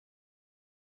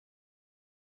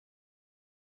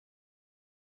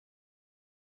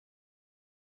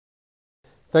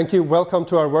Thank you. Welcome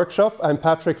to our workshop. I'm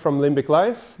Patrick from Limbic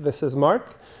Life. This is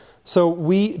Mark. So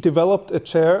we developed a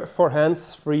chair for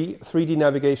hands-free 3D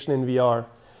navigation in VR.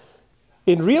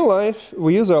 In real life,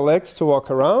 we use our legs to walk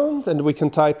around, and we can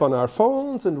type on our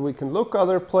phones, and we can look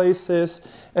other places,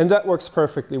 and that works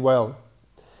perfectly well.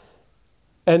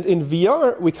 And in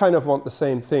VR, we kind of want the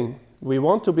same thing. We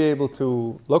want to be able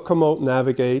to locomote,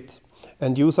 navigate,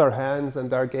 and use our hands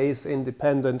and our gaze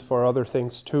independent for other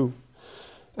things too.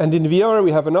 And in VR,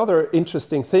 we have another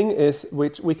interesting thing is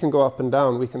which we can go up and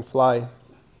down, we can fly,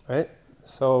 right?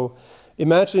 So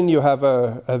imagine you have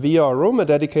a VR room, a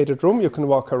dedicated room, you can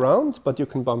walk around, but you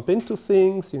can bump into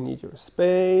things, you need your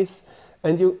space,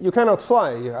 and you cannot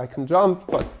fly. I can jump,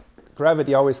 but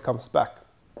gravity always comes back.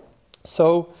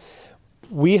 So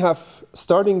we have,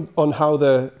 starting on how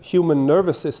the human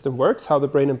nervous system works, how the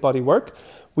brain and body work,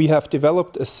 we have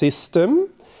developed a system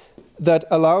that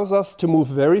allows us to move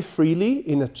very freely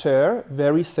in a chair,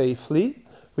 very safely.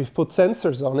 We've put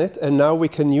sensors on it, and now we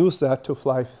can use that to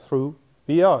fly through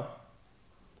VR.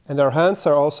 And our hands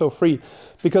are also free.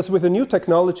 Because with a new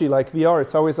technology like VR,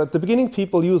 it's always at the beginning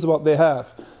people use what they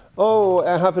have. Oh,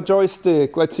 I have a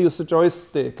joystick, let's use the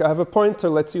joystick. I have a pointer,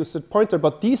 let's use the pointer.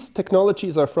 But these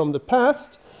technologies are from the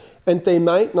past, and they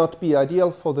might not be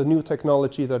ideal for the new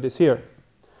technology that is here.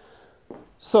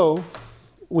 So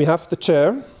we have the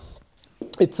chair.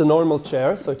 It's a normal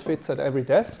chair, so it fits at every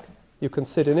desk. You can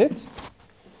sit in it.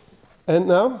 And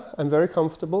now I'm very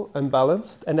comfortable, I'm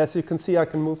balanced, and as you can see, I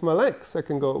can move my legs. I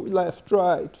can go left,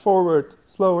 right, forward,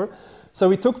 slower. So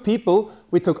we took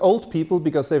old people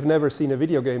because they've never seen a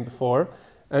video game before,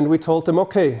 and we told them,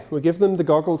 okay, we give them the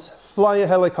goggles, fly a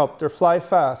helicopter, fly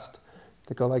fast.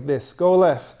 They go like this, go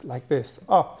left, like this,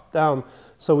 up, down.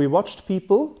 So we watched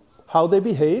people, how they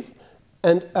behave,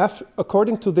 and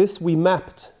according to this, we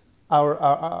mapped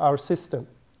our system.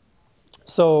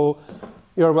 So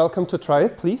you're welcome to try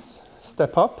it, please.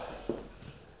 Step up.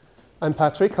 I'm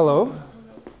Patrick, hello.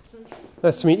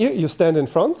 Nice to meet you. You stand in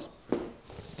front,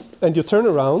 and you turn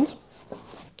around,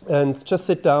 and just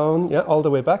sit down, yeah, all the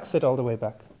way back. Sit all the way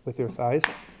back with your thighs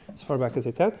as far back as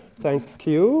you can. Thank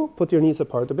you. Put your knees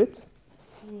apart a bit.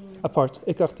 Apart,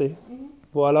 écarté.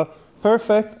 Voila,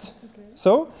 perfect. Okay.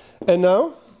 So, and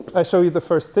now, I show you the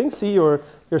first thing. See, you're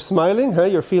smiling, huh?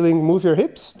 You're feeling, move your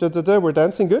hips, we're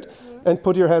dancing good. Yeah. And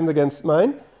put your hand against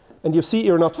mine. And you see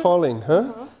you're not falling,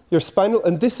 huh? Your spinal,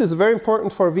 and this is very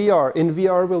important for VR. In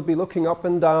VR, we'll be looking up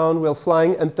and down, we're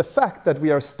flying, and the fact that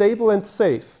we are stable and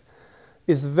safe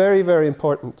is very, very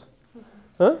important.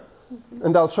 Huh?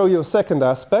 And I'll show you a second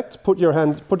aspect. Put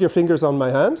your fingers on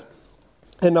my hand,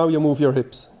 and now you move your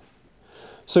hips.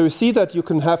 So you see that you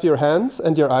can have your hands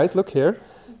and your eyes, look here,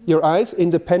 your eyes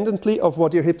independently of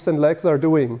what your hips and legs are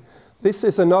doing. This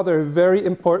is another very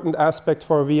important aspect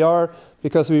for VR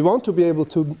because we want to be able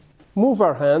to move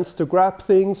our hands, to grab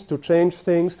things, to change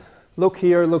things, look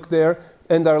here, look there,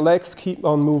 and our legs keep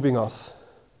on moving us.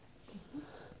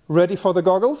 Ready for the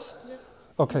goggles? Yeah.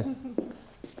 Okay.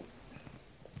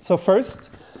 So first,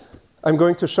 I'm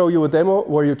going to show you a demo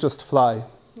where you just fly.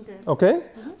 Okay? Okay?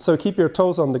 Mm-hmm. So keep your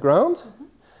toes on the ground. Mm-hmm.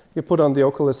 You put on the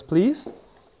Oculus, please.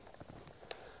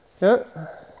 Yeah.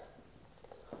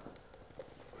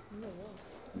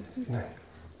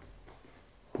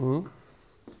 Mm.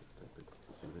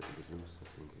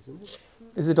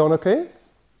 Is it on okay?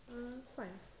 It's fine.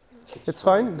 It's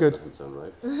fine? Good. Doesn't sound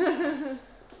right.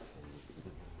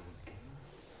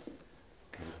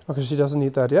 Okay, she doesn't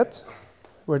need that yet.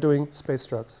 We're doing space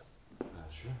drugs.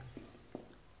 Sure.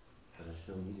 But I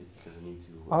still need it because I need to...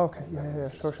 Oh, okay, yeah,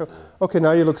 sure. Okay,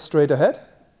 now you look straight ahead.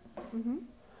 Mm-hmm.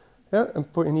 Yeah,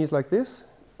 and put your knees like this.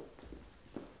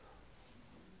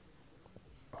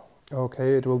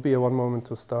 Okay, it will be a one moment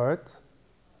to start.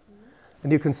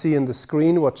 And you can see in the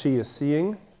screen what she is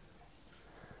seeing.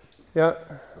 Yeah.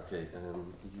 Okay, you are...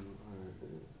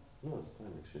 no, it's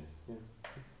fine actually. Yeah,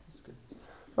 that's good.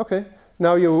 Okay,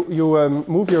 now you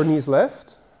move your knees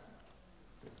left.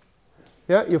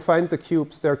 Yeah, you find the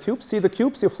cubes. There are cubes. See the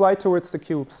cubes? You fly towards the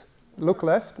cubes. Look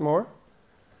left more.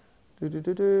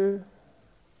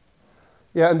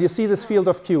 Yeah, and you see this field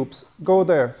of cubes. Go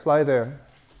there, fly there.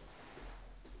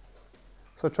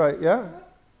 So try, yeah?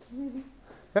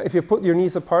 Yeah, if you put your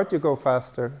knees apart, you go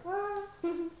faster.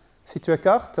 Si tu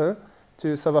écartes,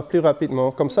 ça va plus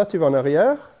rapidement. Comme ça, tu vas en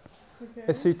arrière. Okay.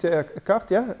 Et si tu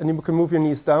écartes, yeah? And you can move your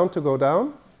knees down to go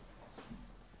down.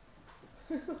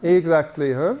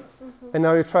 Exactly, huh? And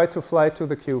now you try to fly to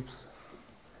the cubes.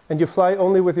 And you fly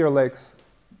only with your legs.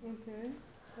 Okay.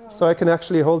 Wow. So I can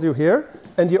actually hold you here,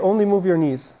 and you only move your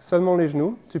knees. Seulement les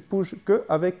genoux. Tu bouges que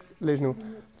avec les genoux.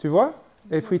 Tu vois?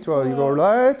 Et puis toi, you go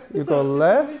right, you go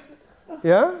left.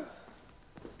 Yeah?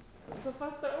 So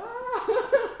faster.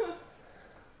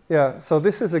 Yeah, so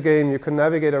this is a game you can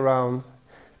navigate around.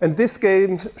 And this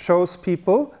game shows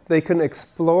people, they can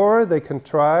explore, they can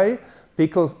try,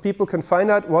 people can find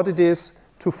out what it is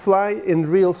to fly in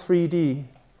real 3D.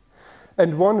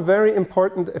 And one very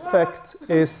important effect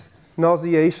is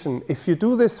nauseation. If you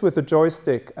do this with a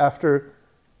joystick, after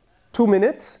 2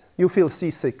 minutes, you feel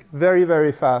seasick very,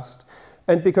 very fast.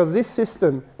 And because this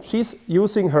system, she's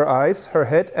using her eyes, her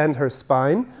head, and her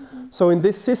spine. So in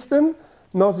this system,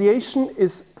 nauseation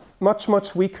is much,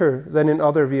 much weaker than in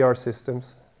other VR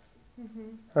systems.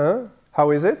 Huh? How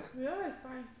is it? Yeah, it's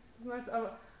fine. It's nice.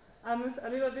 I'm a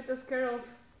little bit scared of...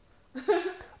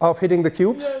 Of hitting the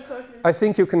cubes? Yeah, exactly. I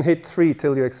think you can hit 3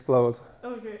 till you explode.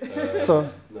 Okay. So,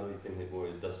 no, you can hit more.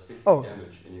 It does 50 Oh.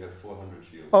 damage, and you have 400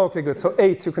 shield. oh, okay, good. So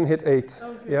 8, you can hit 8.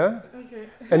 Okay. Yeah? Okay.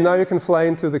 And now you can fly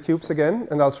into the cubes again,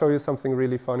 and I'll show you something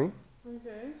really funny.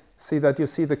 Okay. See that you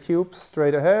see the cubes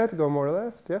straight ahead, go more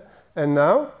left, yeah? And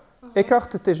now,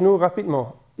 écarte tes genoux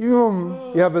rapidement.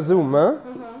 You have a zoom, huh?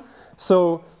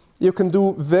 So you can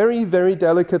do very, very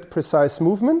delicate, precise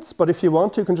movements, but if you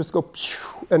want to, you can just go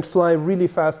and fly really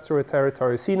fast through a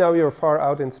territory. See, now you're far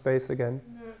out in space again.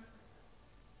 Yeah.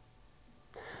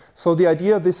 So the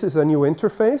idea, this is a new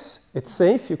interface. It's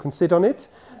safe, you can sit on it.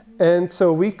 And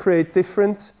so we create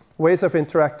different ways of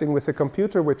interacting with the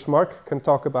computer, which Mark can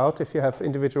talk about if you have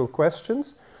individual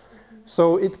questions.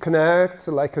 So it can act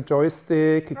like a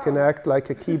joystick, it can act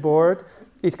like a keyboard.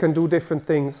 It can do different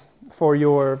things for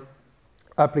your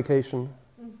application.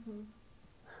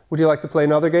 Would you like to play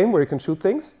another game where you can shoot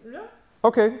things? Yeah.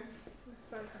 Okay, Let's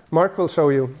try. Mark will show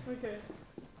you. Okay.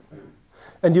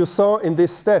 And you saw in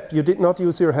this step, you did not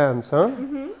use your hands, huh?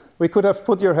 We could have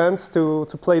put your hands to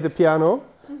play the piano.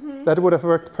 That would have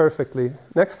worked perfectly.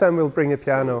 Next time we'll bring a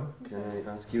piano. Can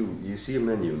I ask you, you see a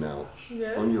menu now.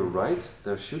 Yes. On your right,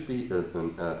 there should be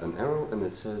an arrow and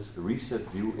it says Reset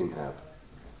View in App.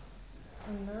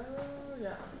 No,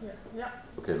 yeah, yeah, yeah.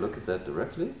 Okay, look at that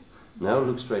directly. Now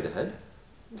look straight ahead.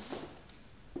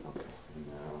 Okay,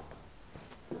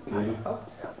 now.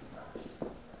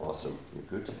 Awesome, you're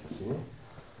good. Okay.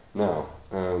 Now,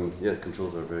 yeah,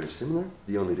 controls are very similar.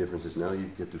 The only difference is now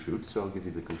you get to shoot, so I'll give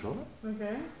you the controller.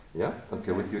 Okay. Yeah,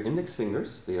 okay, with your index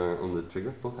fingers, they are on the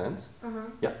trigger, both hands.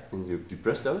 Yeah, and you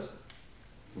press those,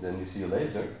 and then you see a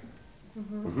laser.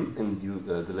 And you,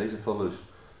 the laser follows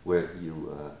where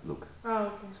you look. Oh,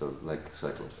 okay. So, like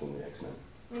Cyclops from the X-Men.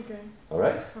 Okay.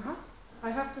 Alright? I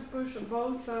have to push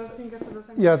both fingers at the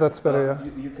same time. Yeah, that's better,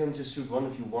 yeah. You can just shoot one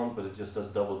if you want, but it just does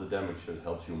double the damage, so it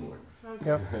helps you more. Okay.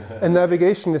 Yeah. And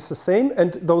navigation is the same,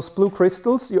 and those blue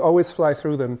crystals, you always fly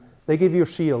through them. They give you a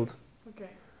shield. Okay.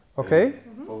 Okay?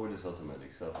 Forward is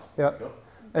automatic, so. Yeah. Go.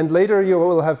 And later you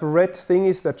will have red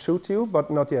thingies that shoot you,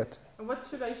 but not yet. What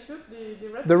should I shoot? The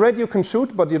red? The red you can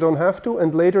shoot, but you don't have to,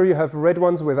 and later you have red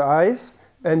ones with eyes,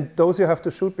 and those you have to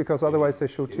shoot because otherwise they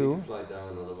shoot You you. need to fly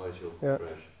down, otherwise you'll Yeah.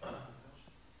 crash.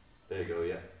 There you go,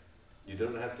 yeah. You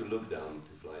don't have to look down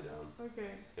to fly down.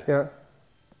 Okay. Yeah.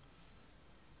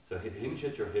 So hinge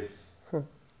at your hips.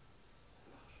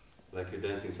 Like you're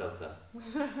dancing salsa.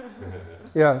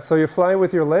 Yeah, so you fly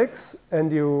with your legs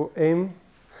and you aim.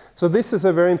 So this is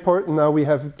a very important, now we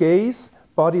have gaze,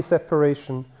 body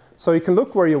separation. So you can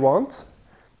look where you want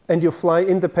and you fly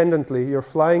independently. Your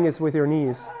flying is with your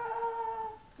knees.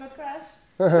 Not crash.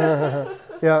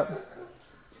 Yeah.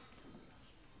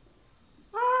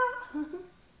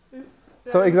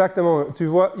 So exactement, tu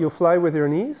vois, you fly with your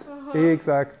knees.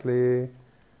 Exactly.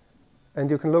 And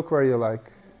you can look where you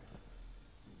like.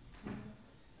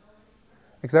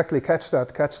 Exactly, catch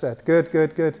that, catch that. Good,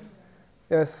 good, good.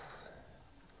 Yes.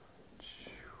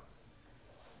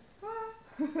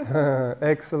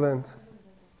 Excellent.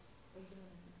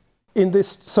 In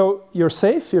this, so you're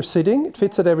safe, you're sitting, it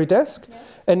fits at every desk. Yes.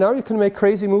 And now you can make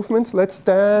crazy movements. Let's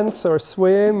dance or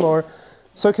swim or...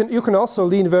 So you can also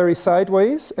lean very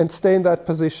sideways and stay in that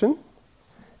position.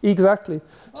 Exactly.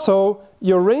 So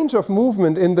your range of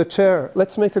movement in the chair,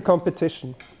 let's make a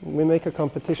competition. We make a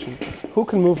competition. Who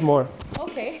can move more?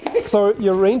 Okay. So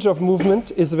your range of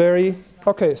movement is very...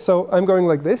 Okay, so I'm going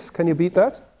like this. Can you beat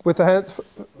that? With the hand,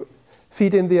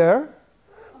 feet in the air.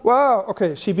 Wow,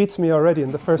 okay, she beats me already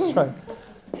in the first try.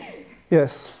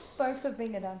 Yes. Perks of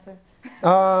being a dancer.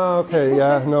 Ah, okay,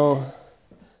 yeah, no.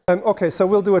 Okay, so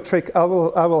we'll do a trick. I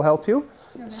will help you.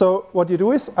 Okay. So what you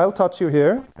do is, I'll touch you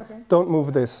here. Okay. Don't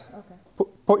move this. Okay.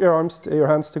 Put your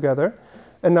hands together.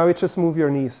 And now you just move your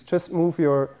knees. Just move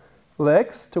your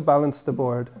legs to balance the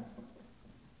board.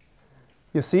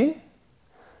 You see?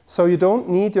 So you don't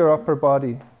need your upper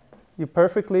body. You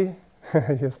perfectly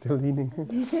You're still leaning.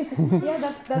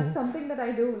 Yeah, that's something that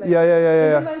I do. Like, Yeah.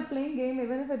 even while playing game,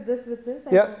 even if it's this with this.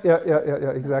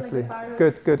 Yeah, exactly. Like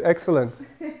good, excellent.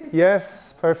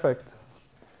 Yes, perfect.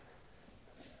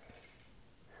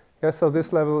 Yeah, so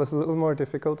this level is a little more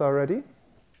difficult already.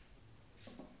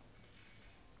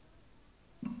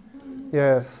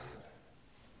 Yes.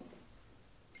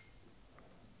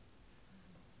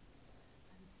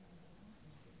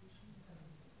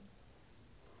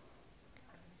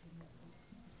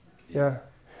 Yeah.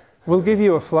 We'll give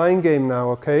you a flying game now,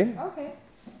 okay? Okay,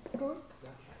 cool.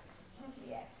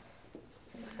 Yes.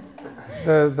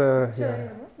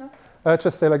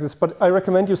 Just stay like this. But I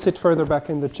recommend you sit further back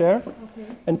in the chair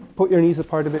and put your knees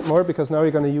apart a bit more because now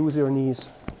you're going to use your knees.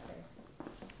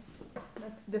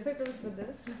 That's difficult with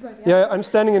this. But yeah, I'm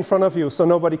standing in front of you so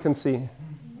nobody can see.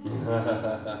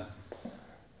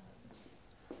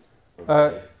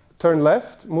 Turn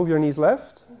left, move your knees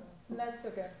left. Left,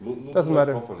 okay. Doesn't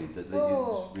matter. Properly. You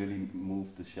just really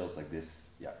move the shells like this.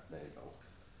 Yeah, there you go.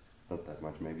 Not that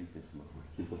much, maybe.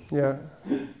 Yeah.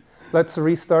 Let's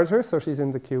restart her so she's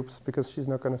in the cubes because she's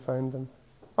not going to find them.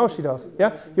 Oh, she does.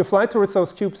 Yeah, you fly towards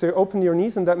those cubes. So you open your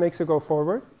knees and that makes you go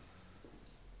forward.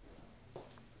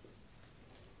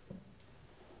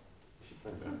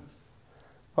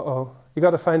 Uh-oh. You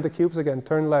got to find the cubes again.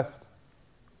 Turn left.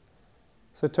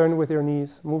 So turn with your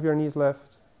knees. Move your knees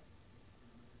left.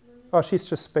 Oh, she's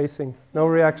just spacing. No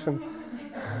reaction.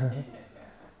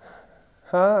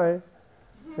 Hi.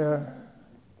 Yeah.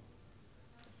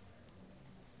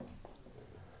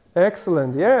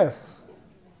 Excellent, yes.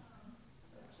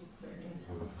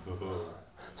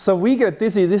 So we get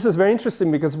dizzy. This is very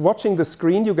interesting because watching the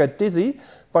screen you get dizzy,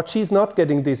 but she's not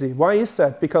getting dizzy. Why is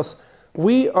that? Because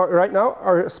we are, right now,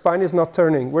 our spine is not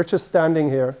turning. We're just standing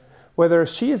here. Whether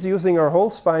she is using her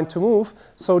whole spine to move,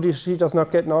 so she does not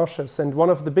get nauseous. And one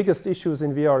of the biggest issues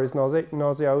in VR is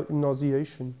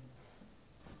nauseation.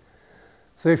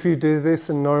 So if you do this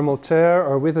in a normal chair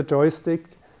or with a joystick,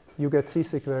 you get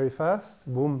seasick very fast.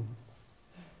 Boom.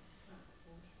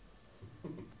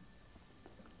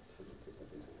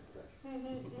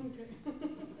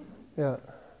 Yeah.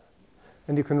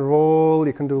 And you can roll,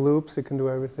 you can do loops, you can do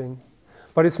everything.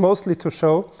 But it's mostly to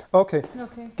show. Okay.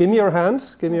 Give me your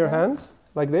hands. Give me your hands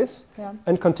like this. Yeah.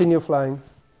 And continue flying.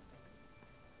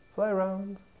 Fly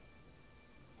around.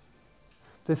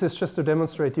 This is just to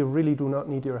demonstrate you really do not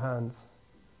need your hands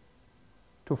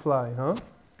to fly, huh?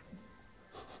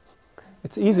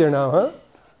 It's easier now, huh?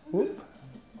 Whoop.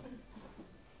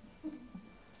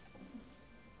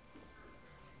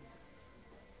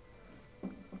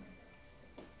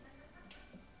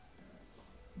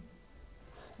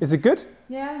 Is it good?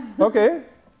 Yeah. Okay.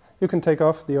 You can take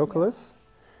off the Oculus.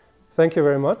 Thank you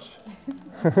very much.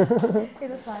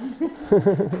 It was fun.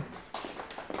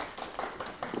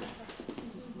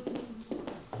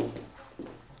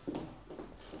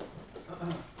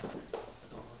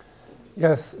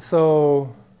 Yes,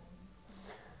 so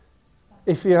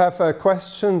if you have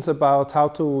questions about how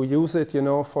to use it,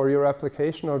 for your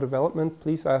application or development,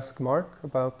 please ask Mark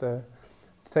about the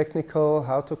technical,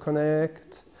 how to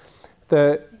connect.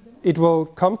 It will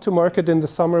come to market in the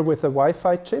summer with a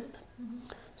Wi-Fi chip.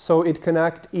 So it can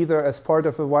act either as part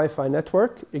of a Wi-Fi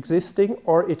network existing,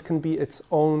 or it can be its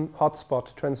own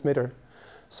hotspot transmitter.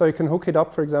 So you can hook it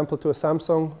up, for example, to a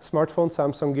Samsung smartphone,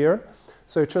 Samsung Gear.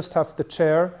 So you just have the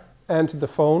chair and the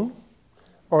phone,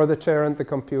 or the chair and the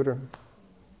computer.